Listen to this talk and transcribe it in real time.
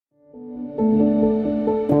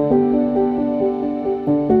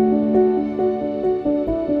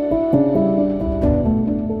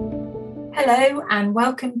Hello and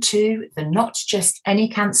welcome to the Not Just Any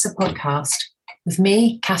Cancer podcast with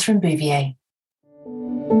me, Catherine Bouvier.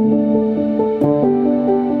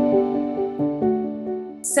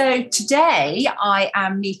 So today I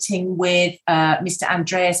am meeting with Mr.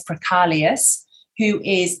 Andreas Prachalias, who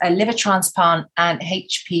is a liver transplant and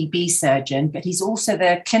HPB surgeon, but he's also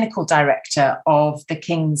the clinical director of the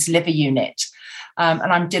King's Liver Unit.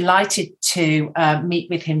 And I'm delighted to meet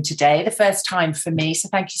with him today, the first time for me. So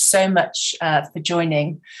thank you so much for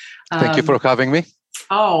joining. Thank you for having me.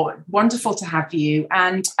 Oh, wonderful to have you.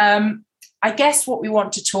 And I guess what we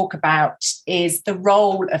want to talk about is the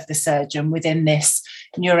role of the surgeon within this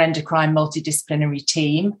neuroendocrine multidisciplinary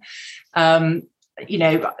team.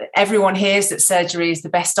 Everyone hears that surgery is the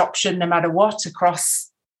best option no matter what across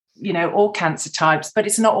all cancer types, but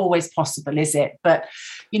it's not always possible, is it? But,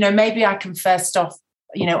 maybe I can first off,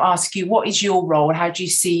 ask you, what is your role? How do you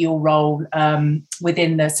see your role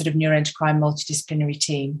within the sort of neuroendocrine multidisciplinary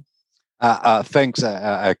team? Thanks,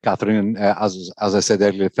 Catherine. As I said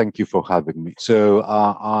earlier, thank you for having me. So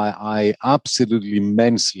I absolutely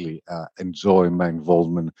immensely enjoy my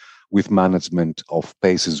involvement with management of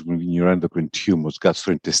patients with neuroendocrine tumors,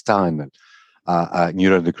 gastrointestinal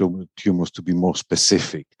neuroendocrine tumors to be more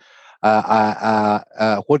specific.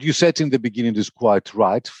 What you said in the beginning is quite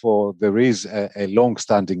right, for there is a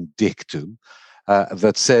long-standing dictum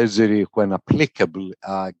that surgery, when applicable,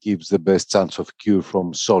 gives the best chance of cure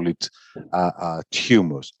from solid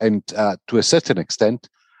tumors. And to a certain extent,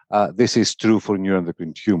 this is true for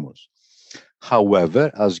neuroendocrine tumors.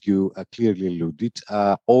 However, as you clearly alluded,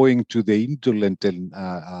 owing to the indolent and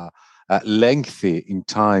lengthy in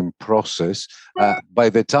time process, by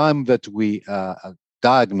the time that we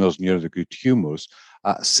diagnose neuroendocrine tumors,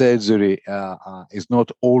 surgery is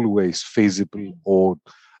not always feasible or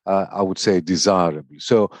I would say desirable.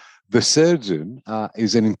 So the surgeon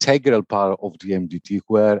is an integral part of the MDT,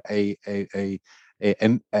 where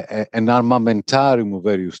an armamentarium of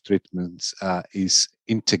various treatments is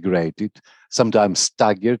integrated, sometimes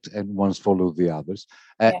staggered, and ones follow the others.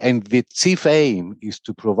 And the chief aim is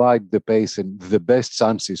to provide the patient the best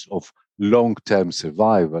chances of long-term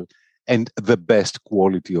survival and the best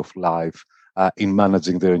quality of life in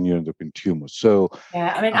managing their neuroendocrine tumors. So,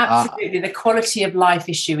 absolutely, the quality of life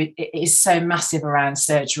issue is so massive around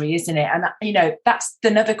surgery, isn't it? And that's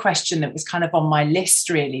another question that was kind of on my list.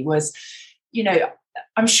 Really, was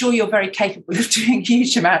I'm sure you're very capable of doing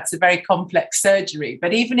huge amounts of very complex surgery,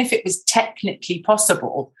 but even if it was technically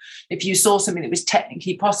possible, if you saw something that was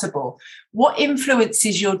technically possible, what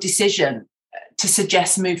influences your decision to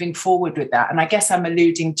suggest moving forward with that? And I guess I'm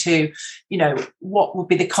alluding to, what will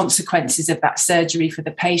be the consequences of that surgery for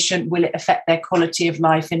the patient? Will it affect their quality of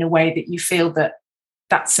life in a way that you feel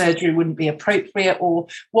that surgery wouldn't be appropriate? Or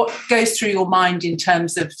what goes through your mind in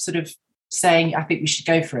terms of sort of saying, I think we should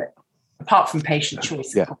go for it, apart from patient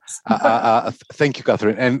choice? Thank you,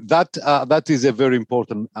 Catherine. And that is a very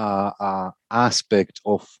important aspect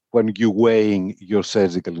of when you're weighing your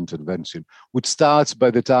surgical intervention, which starts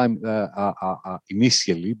by the time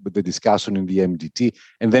initially with the discussion in the MDT,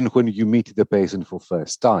 and then when you meet the patient for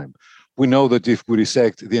first time. We know that if we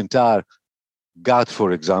resect the entire gut,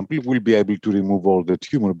 for example, we'll be able to remove all the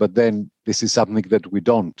tumor, but then this is something that we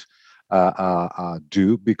don't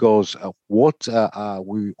do, because what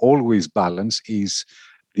we always balance is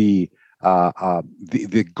the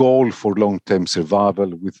goal for long-term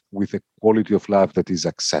survival with a quality of life that is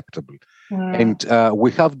acceptable. And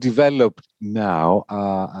we have developed now,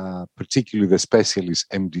 particularly the specialist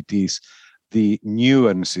MDTs, the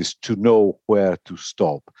nuances to know where to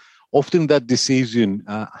stop. Often that decision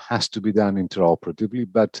has to be done intraoperatively,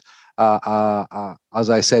 but as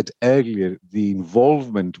I said earlier, the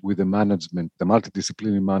involvement with the management, the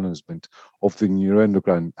multidisciplinary management of the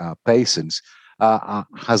neuroendocrine patients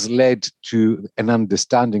has led to an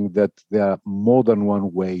understanding that there are more than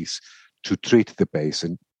one ways to treat the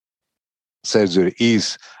patient. Surgery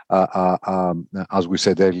is, as we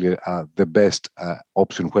said earlier, the best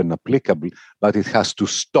option when applicable, but it has to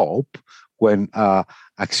stop when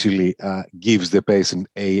actually gives the patient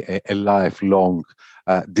a lifelong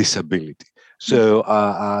disability. So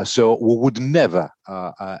we would never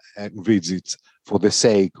envisage, for the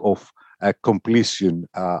sake of completion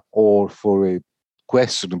or for a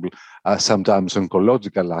questionable, sometimes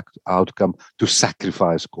oncological outcome, to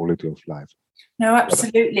sacrifice quality of life. No,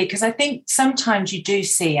 absolutely. Because I think sometimes you do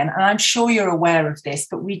see, and I'm sure you're aware of this,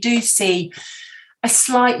 but we do see a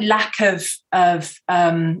slight lack of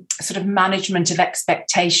sort of management of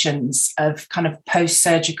expectations of kind of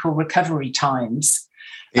post-surgical recovery times,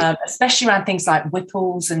 especially around things like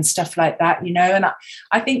Whipples and stuff like that, And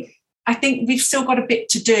I think I think we've still got a bit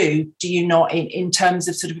to do you not, in terms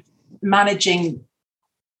of sort of managing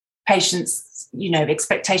patients,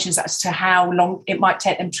 expectations as to how long it might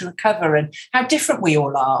take them to recover and how different we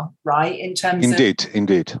all are, right, in terms of our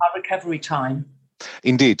recovery time.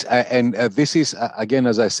 Indeed. And this is, again,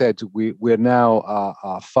 as I said, we're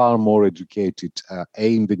now far more educated,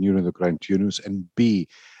 A, in the neuroendocrine tumors, and B,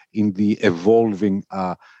 in the evolving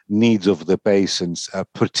needs of the patients,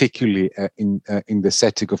 particularly in the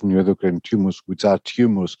setting of neuroendocrine tumors, which are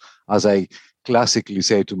tumors, as I classically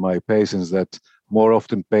say to my patients, that more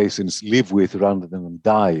often patients live with rather than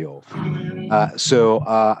die of. So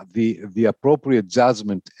the appropriate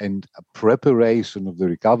judgment and preparation of the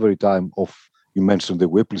recovery time of, you mentioned the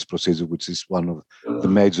Whipple's procedure, which is one of the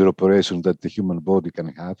major operations that the human body can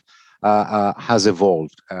have, has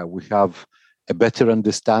evolved. We have a better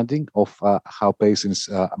understanding of how patients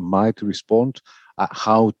might respond,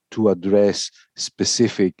 how to address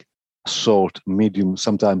specific short, medium,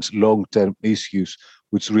 sometimes long-term issues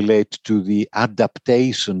which relate to the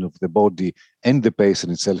adaptation of the body and the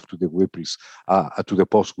patient itself to the Whipple's, to the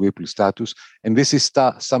post-Whipple status. And this is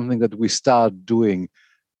something that we start doing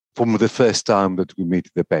from the first time that we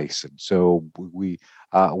meet the patient. So we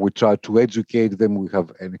try to educate them. We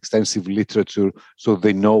have an extensive literature so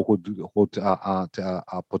they know what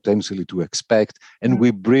potentially to expect, and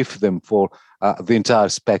we brief them for the entire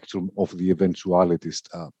spectrum of the eventualities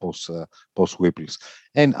post Whipple's.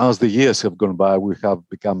 And as the years have gone by, we have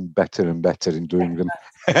become better and better in doing them,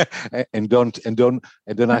 and don't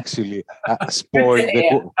actually spoil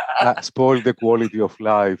the quality of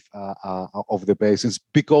life of the patients,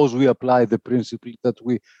 because we apply the principle that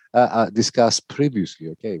we discussed previously.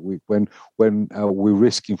 Okay, when we're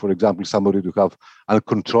risking, for example, somebody to have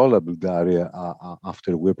uncontrollable diarrhea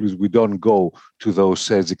after Whipple's, we don't go to those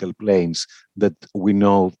surgical planes that we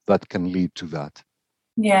know that can lead to that.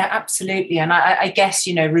 Yeah, absolutely. And I guess,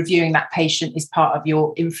 reviewing that patient is part of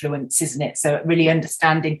your influence, isn't it? So really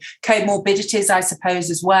understanding comorbidities, I suppose,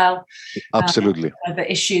 as well. Absolutely.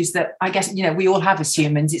 The issues that I guess, we all have as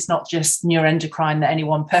humans. It's not just neuroendocrine that any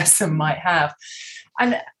one person might have.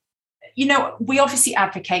 And, we obviously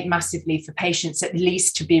advocate massively for patients at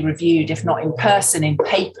least to be reviewed, if not in person, in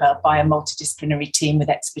paper, by a multidisciplinary team with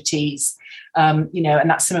expertise. And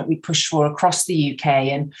that's something we push for across the UK.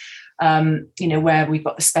 And where we've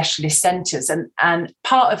got the specialist centres. And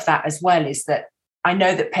part of that as well is that I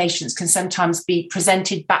know that patients can sometimes be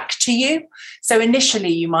presented back to you. So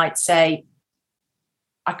initially you might say,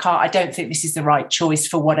 I don't think this is the right choice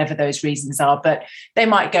for whatever those reasons are, but they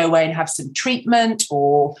might go away and have some treatment,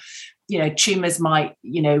 or, tumours might,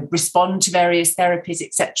 respond to various therapies,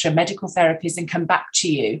 etc., medical therapies, and come back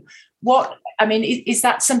to you. Is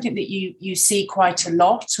that something that you see quite a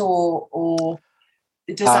lot, or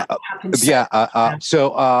does that happen?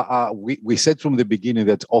 So we said from the beginning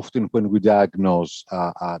that often when we diagnose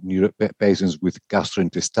patients with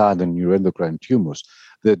gastrointestinal and neuroendocrine tumors,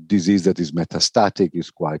 the disease that is metastatic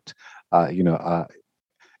is quite, the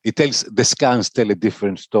scans tell a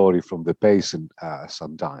different story from the patient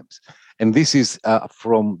sometimes. And this is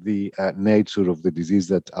from the nature of the disease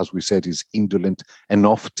that, as we said, is indolent and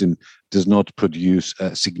often does not produce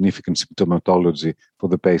significant symptomatology for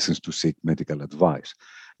the patients to seek medical advice.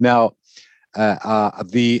 Now,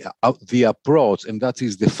 the approach, and that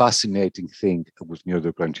is the fascinating thing with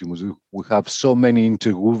neuroendocrine tumors, we have so many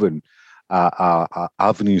interwoven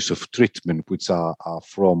avenues of treatment, which are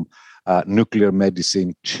from nuclear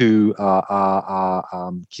medicine to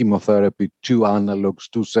chemotherapy, to analogs,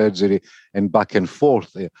 to surgery, and back and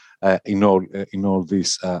forth in all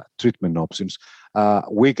these treatment options.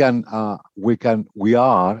 We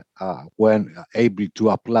are when able to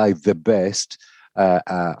apply the best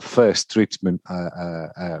first treatment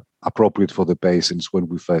appropriate for the patients when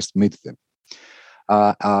we first meet them.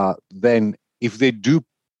 Then, if they do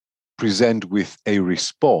present with a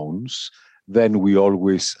response, then we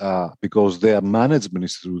always, because their management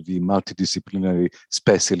is through the multidisciplinary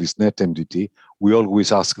specialist net MDT, we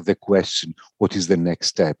always ask the question, what is the next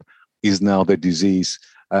step? Is now the disease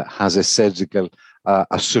has a surgical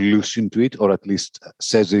a solution to it, or at least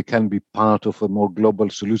surgery can be part of a more global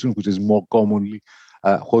solution, which is more commonly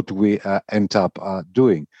what we end up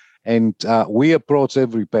doing. And we approach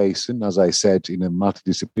every patient, as I said, in a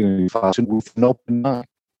multidisciplinary fashion with an open mind.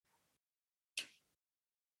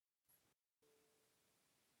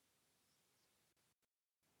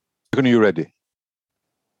 Are you ready?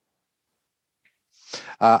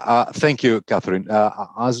 Thank you, Catherine.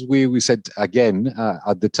 As we said again,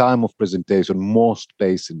 at the time of presentation, most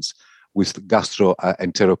patients with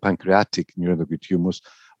gastroenteropancreatic neuroendocrine tumors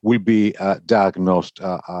will be diagnosed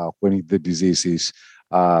when the disease is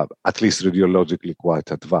at least radiologically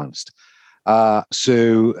quite advanced.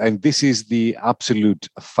 And this is the absolute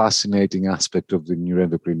fascinating aspect of the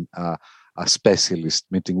neuroendocrine specialist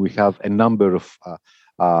meeting. We have a number of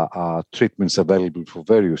treatments available for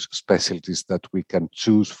various specialties that we can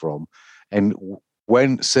choose from. And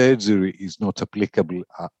when surgery is not applicable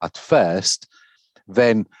at first,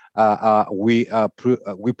 then we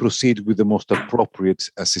proceed with the most appropriate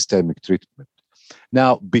systemic treatment.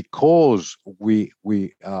 Now, because we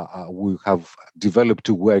have developed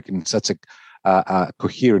to work in such a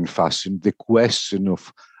coherent fashion, the question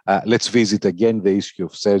of let's visit again the issue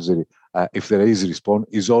of surgery, if there is a response,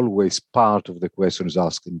 is always part of the questions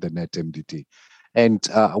asked in the NET MDT. And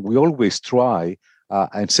we always try,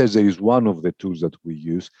 and surgery is one of the tools that we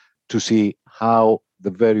use, to see how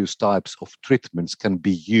the various types of treatments can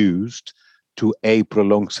be used to A,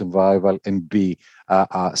 prolong survival, and B,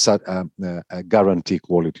 guarantee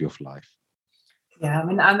quality of life. Yeah, I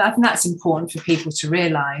mean, and I think that's important for people to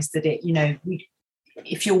realise that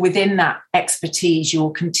if you're within that expertise,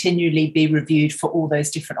 you'll continually be reviewed for all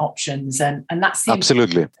those different options, and that's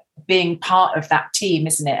absolutely being part of that team,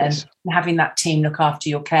 isn't it? Yes. And having that team look after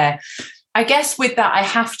your care. I guess with that, I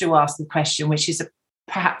have to ask the question, which is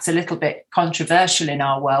perhaps a little bit controversial in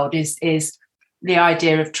our world, is the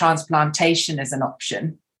idea of transplantation as an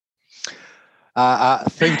option.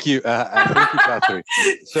 Thank you, Catherine.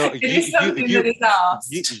 So you've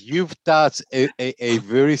touched a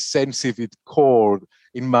very sensitive chord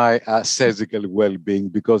in my surgical well-being,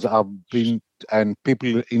 because I've been, and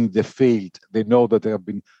people in the field, they know that I have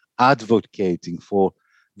been advocating for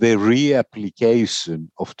the reapplication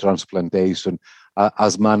of transplantation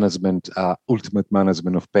as management, ultimate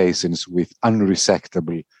management of patients with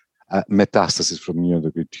unresectable metastasis from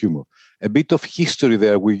neuroendocrine tumor. A bit of history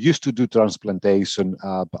there. We used to do transplantation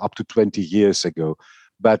up to 20 years ago,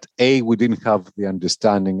 but we didn't have the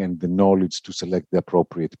understanding and the knowledge to select the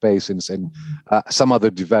appropriate patients, and some other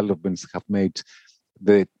developments have made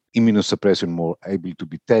the immunosuppression more able to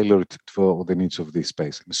be tailored for the needs of these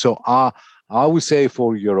patients. So I would say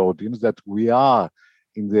for your audience that we are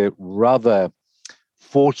in the rather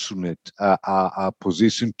fortunate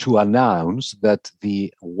position to announce that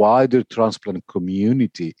the wider transplant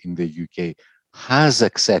community in the UK has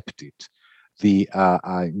accepted the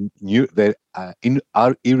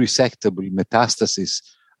irresectable metastasis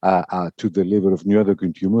to the liver of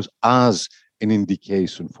neuroendocrine tumors as an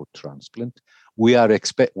indication for transplant. We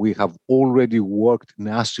have already worked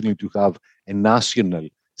nationally to have a national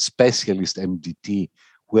specialist MDT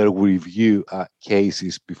where we review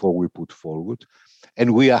cases before we put forward.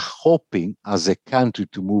 And we are hoping as a country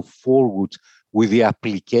to move forward with the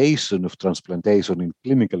application of transplantation in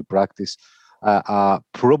clinical practice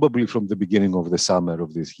probably from the beginning of the summer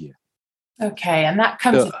of this year. Okay, and that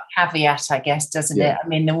comes with a caveat, I guess, doesn't it? I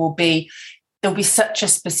mean, there'll be such a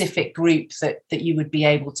specific group that you would be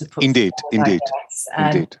able to put Indeed.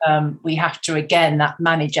 And we have to, again,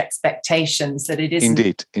 manage expectations that it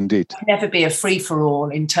isn't. Indeed. Never be a free-for-all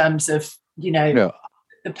in terms of,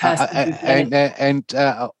 the person. And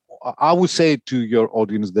I would say to your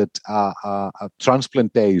audience that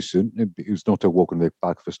transplantation is not a walk in the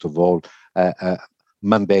park, first of all,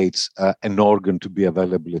 mandates an organ to be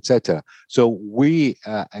available, etc. So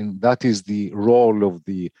and that is the role of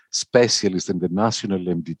the specialist and the national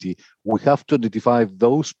MDT, we have to identify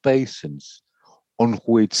those patients on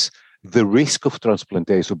which the risk of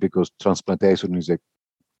transplantation, because transplantation is a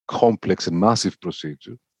complex and massive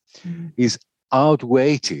procedure, is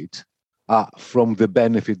outweighed from the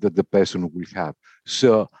benefit that the person will have.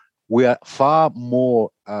 So we are far more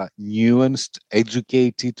nuanced,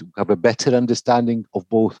 educated, have a better understanding of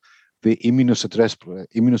both the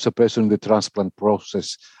immunosuppression in the transplant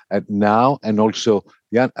process now, and also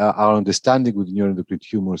our understanding with neuroendocrine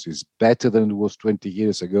tumors is better than it was 20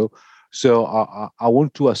 years ago. So I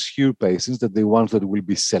want to assure patients that the ones that will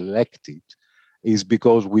be selected is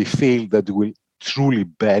because we feel that they will truly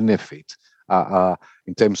benefit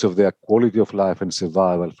in terms of their quality of life and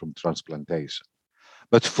survival from transplantation.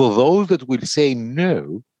 But for those that will say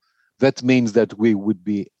no, that means that we would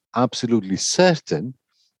be absolutely certain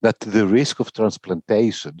that the risk of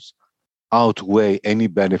transplantations outweigh any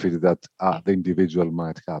benefit that the individual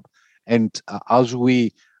might have. And as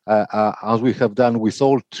we have done with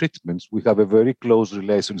all treatments, we have a very close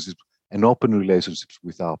relationship, an open relationship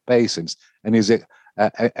with our patients, and is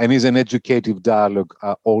an educative dialogue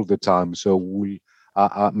all the time. So we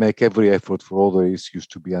make every effort for all the issues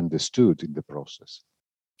to be understood in the process.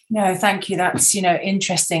 No, thank you. That's,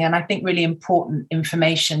 interesting. And I think really important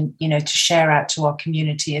information, to share out to our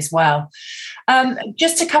community as well.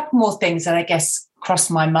 Just a couple more things that I guess crossed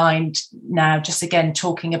my mind now, just again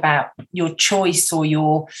talking about your choice or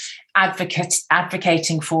your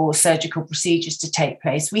advocating for surgical procedures to take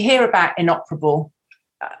place. We hear about inoperable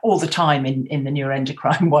all the time in the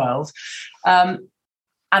neuroendocrine world. And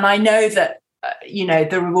I know that,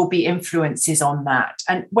 there will be influences on that.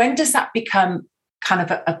 And when does that become kind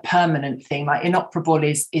of a permanent thing? Like inoperable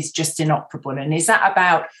is just inoperable. And is that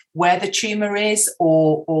about where the tumor is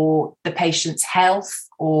or the patient's health?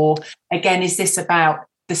 Or again, is this about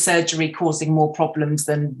the surgery causing more problems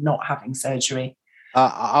than not having surgery?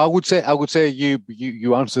 I would say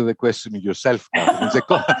you answer the question yourself, Catherine.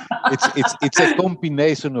 It's a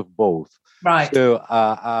combination of both. Right. So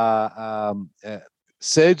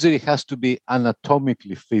surgery has to be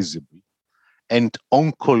anatomically feasible and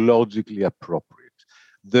oncologically appropriate.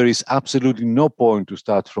 There is absolutely no point to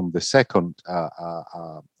start from the second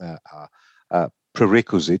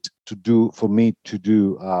prerequisite to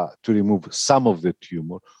remove some of the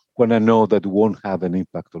tumor when I know that won't have an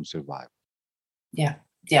impact on survival. Yeah.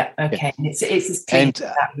 Okay. Yeah. It's as clear and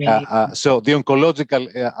that really. So the oncological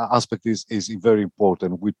aspect is very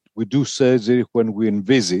important. We do surgery when we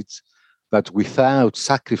envisage that without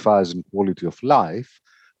sacrificing quality of life,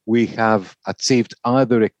 we have achieved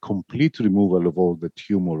either a complete removal of all the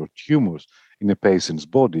tumor or tumors in a patient's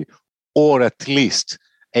body, or at least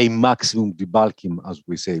a maximum debulking, as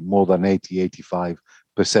we say, more than 85%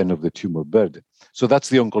 of the tumor burden. So that's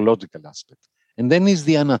the oncological aspect. And then is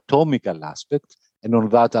the anatomical aspect, and on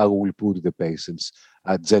that I will put the patient's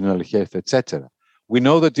general health, etc. We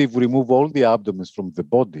know that if we remove all the abdomens from the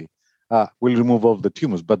body, we'll remove all the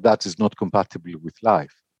tumors, but that is not compatible with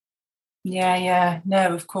life. Yeah.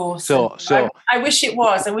 No, of course. So I wish it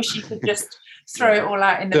was. I wish you could just throw it all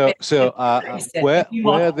out in the bin. So where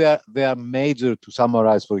there are major, to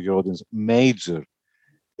summarize for your audience, major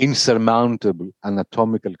insurmountable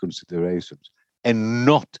anatomical considerations and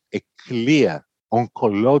not a clear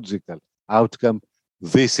oncological outcome,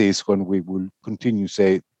 this is when we will continue to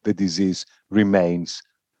say the disease remains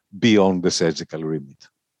beyond the surgical remit.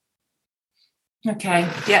 Okay,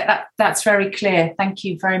 yeah, that's very clear. Thank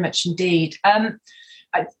you very much indeed.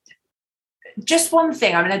 Just one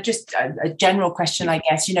thing, just a general question, I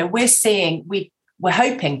guess. We're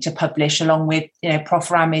hoping to publish along with Prof.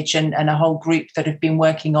 Ramage and a whole group that have been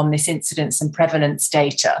working on this incidence and prevalence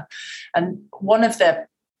data. And one of the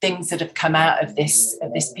things that have come out of this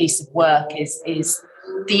piece of work is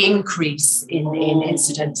the increase in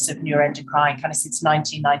incidence of neuroendocrine kind of since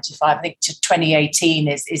 1995. I think to 2018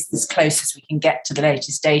 is as close as we can get to the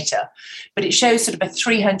latest data. But it shows sort of a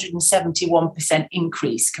 371%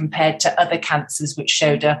 increase compared to other cancers, which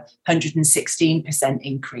showed a 116%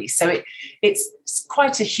 increase. So it's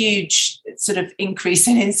quite a huge sort of increase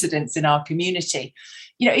in incidence in our community.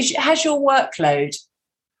 Has your workload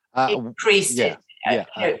increased in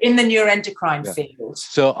the neuroendocrine field?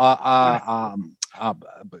 So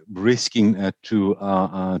risking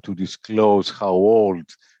to disclose how old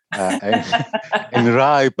and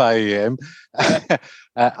ripe I am,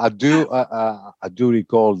 I do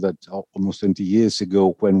recall that almost 20 years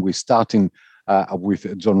ago, when we started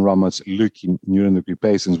with John Ramage looking neuroendocrine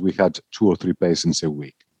patients, we had 2 or 3 patients a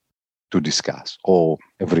week to discuss, or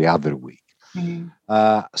every other week. Mm-hmm.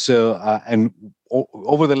 And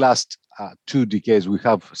over the last 2 decades, we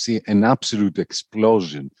have seen an absolute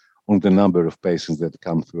explosion on the number of patients that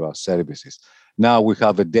come through our services. Now we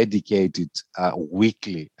have a dedicated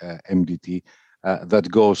weekly MDT that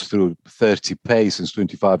goes through 30 patients,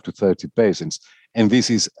 25 to 30 patients. And this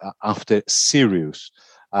is after serious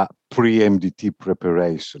pre-MDT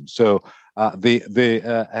preparation. So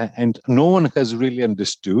and no one has really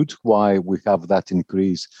understood why we have that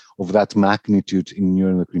increase of that magnitude in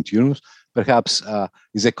neuroendocrine tumors. Perhaps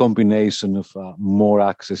is a combination of more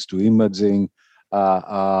access to imaging,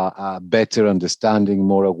 better understanding,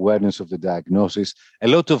 more awareness of the diagnosis. A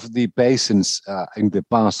lot of the patients in the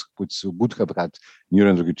past which would have had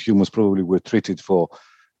neuroendocrine tumors probably were treated for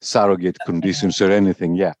surrogate conditions or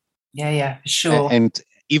anything. Yeah, sure. And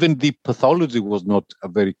even the pathology was not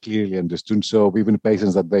very clearly understood. So even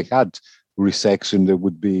patients that they had resection, there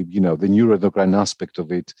would be, the neuroendocrine aspect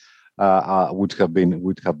of it would have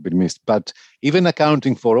been missed. But even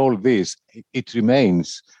accounting for all this, it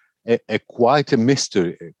remains quite a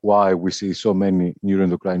mystery why we see so many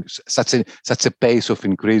neuroendocrine, such a pace of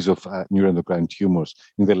increase of neuroendocrine tumors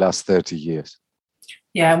in the last 30 years.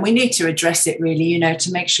 Yeah, and we need to address it really,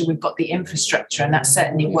 to make sure we've got the infrastructure, and that's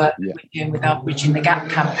certainly work that we're doing with our Bridging the Gap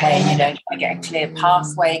campaign, trying to get a clear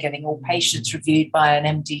pathway, getting all patients reviewed by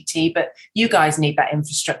an MDT, but you guys need that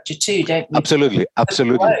infrastructure too, don't you? Absolutely.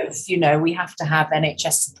 Growth, we have to have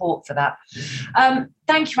NHS support for that.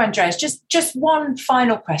 Thank you, Andreas. Just one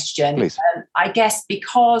final question. Please. I guess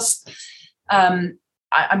because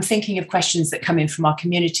I'm thinking of questions that come in from our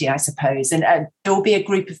community, I suppose. And there will be a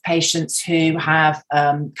group of patients who have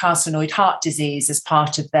carcinoid heart disease as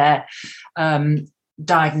part of their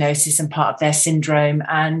diagnosis and part of their syndrome.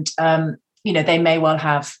 And, they may well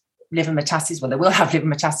have liver metastases. Well, they will have liver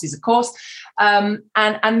metastases, of course. And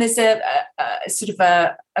there's a sort of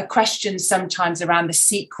a question sometimes around the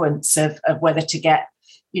sequence of whether to get,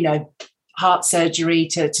 heart surgery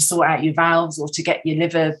to sort out your valves or to get your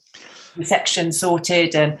liver resection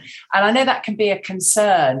sorted, and I know that can be a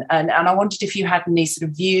concern, and I wondered if you had any sort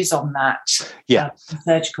of views on that, from a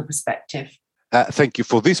surgical perspective. Thank you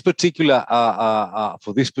for this particular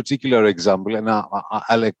example, and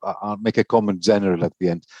I'll make a comment general at the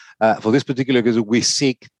end. For this particular case, we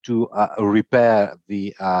seek to repair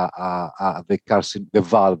the valve,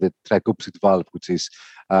 the tricuspid valve, which is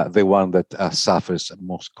the one that suffers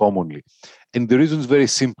most commonly. And the reason is very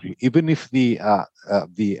simple. Even if the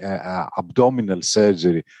abdominal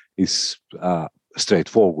surgery is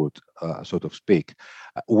straightforward, so to speak,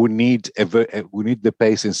 we need the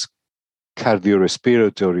patient's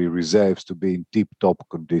cardiorespiratory reserves to be in tip-top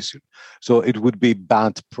condition. So it would be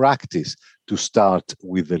bad practice to start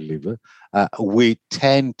with the liver. We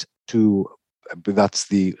tend to, that's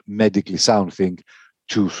the medically sound thing,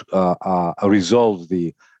 to resolve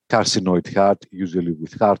the carcinoid heart, usually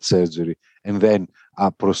with heart surgery, and then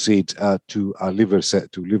proceed to liver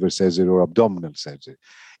surgery or abdominal surgery.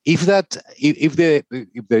 If there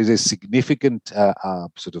is a significant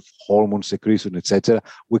sort of hormone secretion, etc.,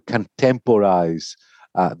 we can temporize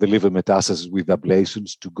the liver metastasis with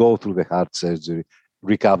ablations to go through the heart surgery,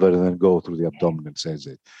 recover, and then go through the abdominal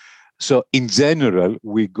surgery. So, in general,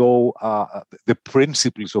 we go the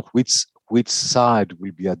principles of which side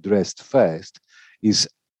will be addressed first is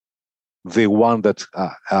the one that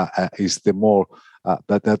is the more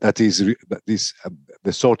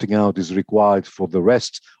the sorting out is required for the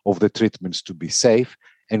rest of the treatments to be safe,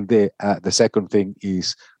 and the second thing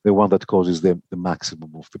is the one that causes the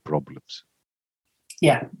maximum of the problems.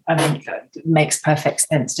 Yeah, I mean, it makes perfect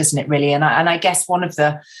sense, doesn't it? Really, and I guess one of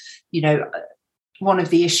the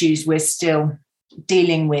issues we're still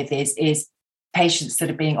dealing with is patients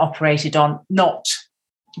that are being operated on, not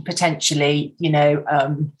potentially,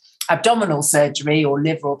 abdominal surgery or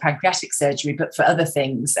liver or pancreatic surgery, but for other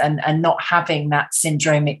things, and not having that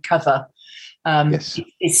syndromic cover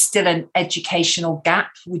is still an educational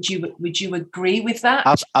gap. Would you agree with that?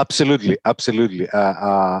 Absolutely.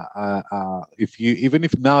 If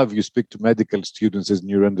you speak to medical students as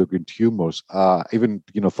neuroendocrine tumors, even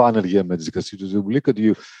final year medical students will look at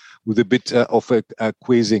you with a bit of a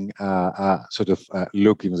quizzing sort of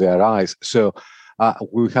look in their eyes. So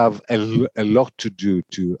we have a lot to do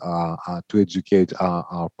to educate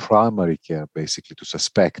our primary care, basically, to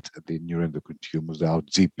suspect the neuroendocrine tumors, our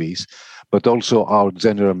GPs, but also our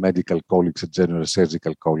general medical colleagues and general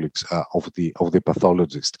surgical colleagues of the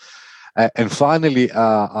pathologist. And finally,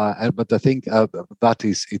 but I think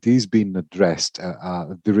it is being addressed.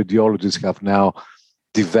 The radiologists have now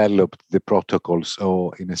developed the protocols,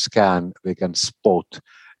 so in a scan they can spot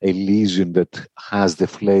a lesion that has the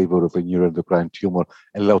flavor of a neuroendocrine tumor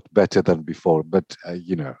a lot better than before. But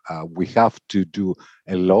we have to do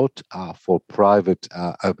a lot for primary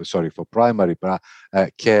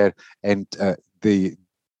care and the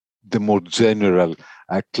more general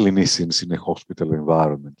clinicians in a hospital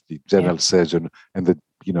environment, the general surgeon and the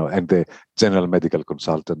general medical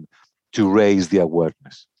consultant, to raise the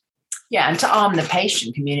awareness. Yeah, and to arm the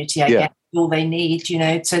patient community, I guess, all they need,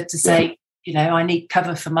 to say, I need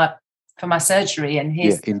cover for my surgery, and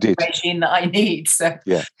here's the regime that I need. So,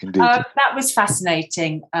 indeed. That was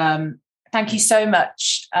fascinating. Thank you so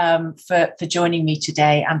much for joining me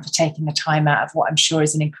today and for taking the time out of what I'm sure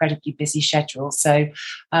is an incredibly busy schedule. So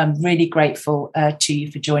I'm really grateful to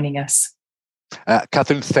you for joining us.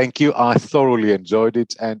 Catherine, thank you. I thoroughly enjoyed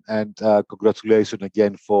it, and congratulations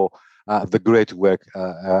again for the great work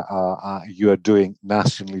you are doing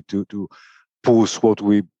nationally to push what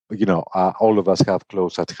we, all of us have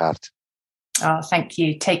close at heart. Oh, thank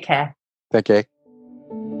you. Take care. Thank you.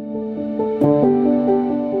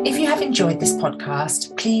 If you have enjoyed this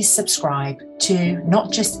podcast, please subscribe to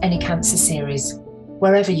Not Just Any Cancer series,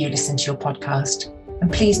 wherever you listen to your podcast.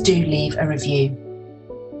 And please do leave a review.